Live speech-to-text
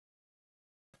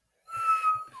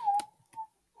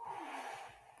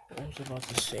was about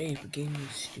to say, but gave me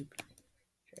a stupid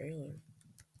trailer.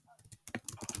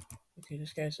 Okay,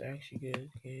 this guy's actually good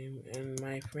at the game, and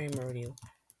my frame already.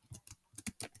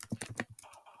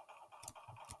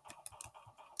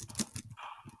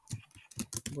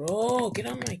 Bro, get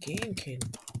on my game, kid.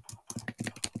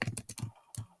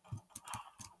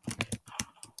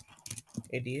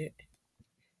 Idiot.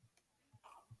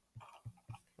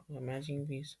 Imagine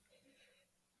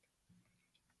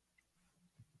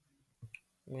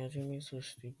me so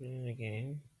stupid in the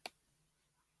game.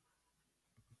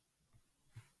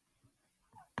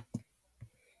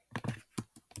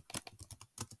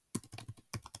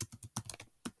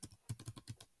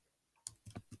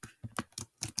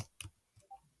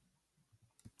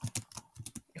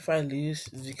 If I lose,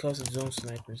 it's because of Zone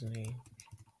Sniper's name.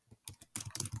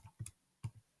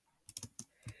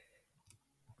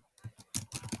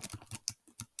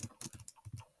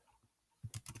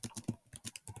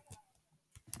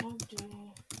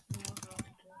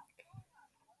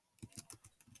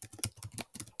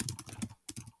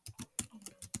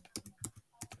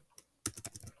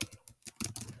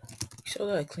 So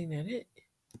that I clean at it.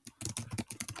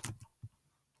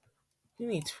 Who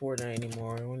needs Fortnite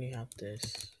anymore when you have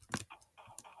this?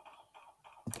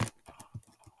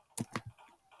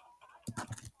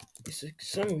 It's like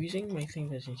some reason my thing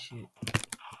doesn't shoot.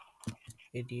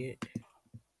 Idiot.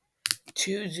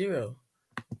 2-0.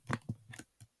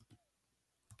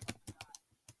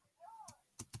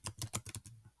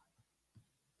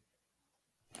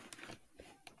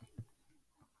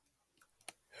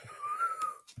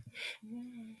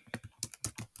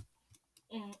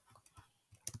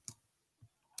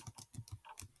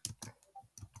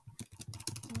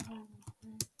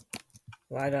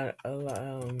 Why not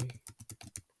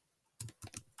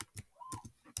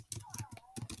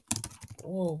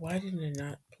Whoa, why didn't it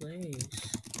not place?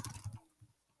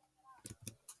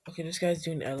 Okay, this guy's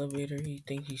doing elevator. He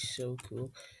thinks he's so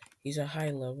cool. He's a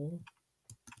high level.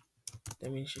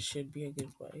 That means it should be a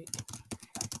good fight.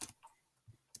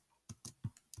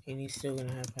 And he's still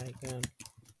gonna have high gun.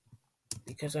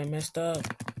 Because I messed up.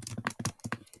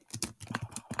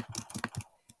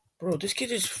 Bro, this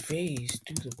kid is phased.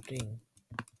 Do the thing.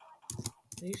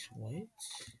 Phase what?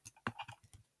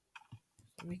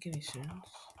 Doesn't make any sense.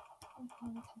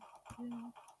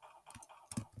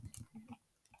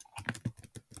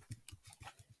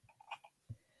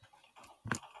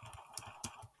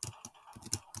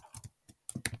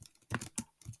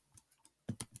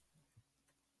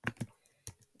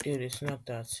 Dude, it's not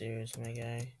that serious, my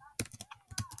guy.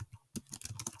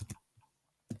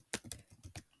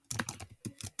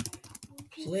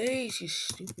 Please, you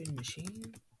stupid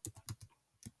machine.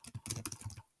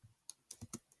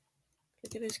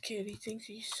 Look at this kid. He thinks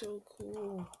he's so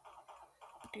cool.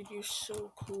 Dude, you're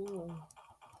so cool.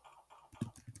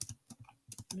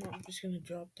 No, I'm just gonna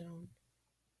drop down.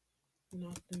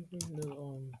 Knock them from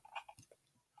the,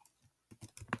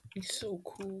 He's so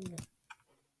cool.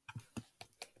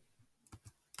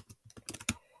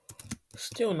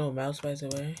 Still no mouse, by the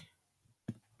way.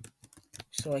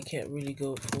 So I can't really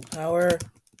go full power.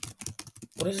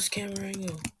 What is this camera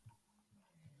angle?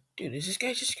 Dude, is this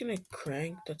guy just gonna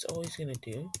crank? That's all he's gonna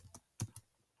do?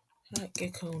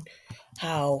 Get coned.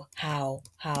 How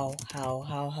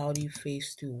do you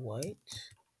face through what?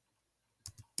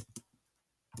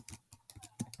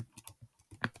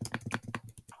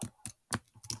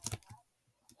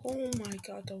 Oh my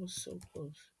god, that was so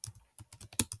close.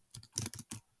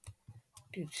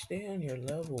 Dude, stay on your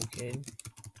level, kid.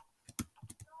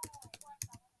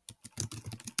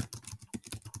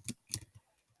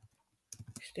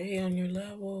 Stay on your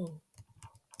level.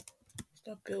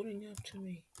 Stop building up to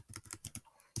me.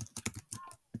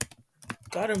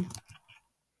 Got him.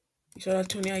 You saw that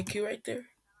 20 IQ right there?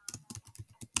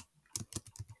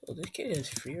 Oh, this kid is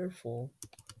fearful.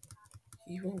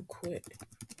 He won't quit.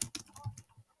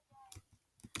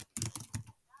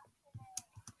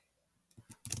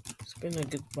 It's been a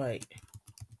good fight.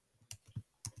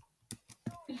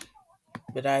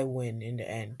 But I win in the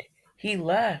end. He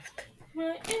left.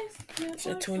 Where is your It's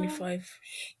a 25.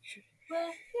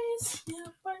 Where is your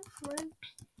boyfriend?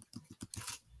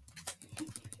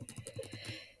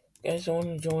 You guys want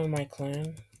to join my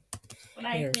clan? When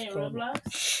I play Roblox?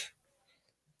 Shh.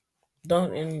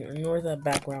 Don't ignore the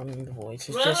background and the voice.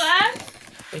 It's Roblox?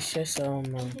 just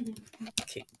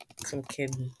some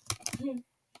kid.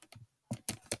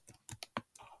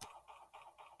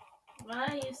 Why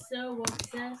are you so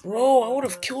obsessed? Bro, I would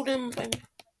have killed him.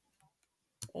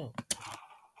 Oh.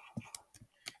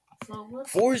 So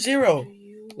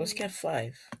 4-0. Let's get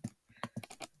 5.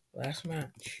 Last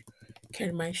match.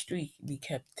 Can my streak be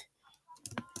kept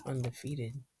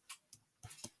undefeated?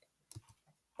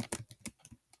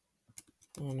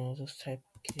 Oh no, those type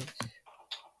of kids.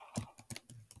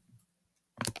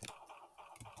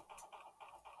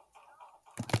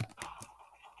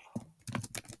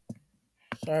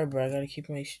 Sorry, bro. I gotta keep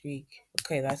my streak.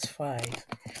 Okay, that's 5.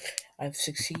 I've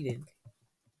succeeded.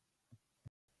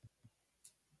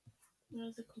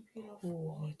 Where's the computer?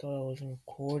 Oh, I thought I wasn't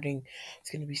recording. It's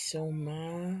gonna be so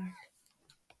mad.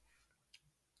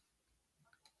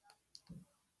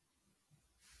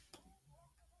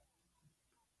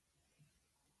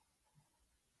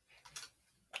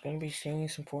 Gonna be streaming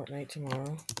some Fortnite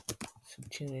tomorrow. So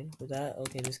tune in for that.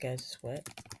 Okay, this guy's a sweat.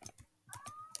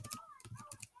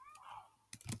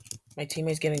 My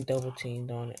teammate's getting double teamed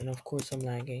on, and of course I'm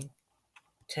lagging.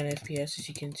 10 FPS as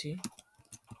you can see.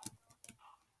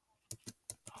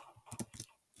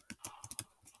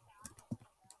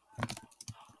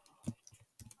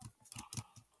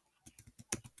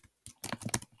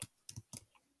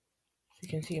 You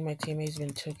can see my teammate's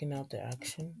been taking out the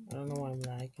action. I don't know why I'm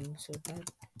lagging so bad.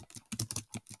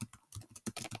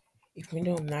 Even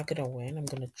though I'm not gonna win, I'm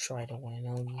gonna try to win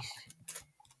at least.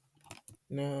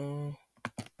 No.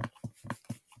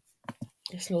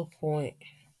 There's no point.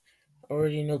 I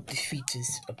already know defeat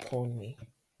is upon me.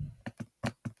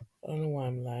 I don't know why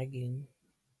I'm lagging.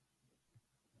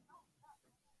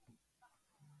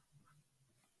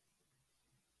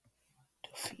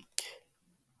 Defeat.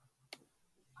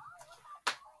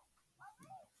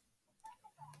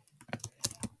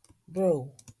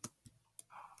 Bro.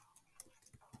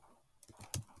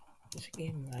 Is the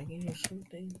game lagging or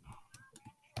something?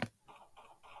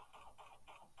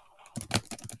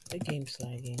 The game's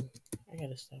lagging. I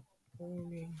gotta stop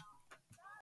recording.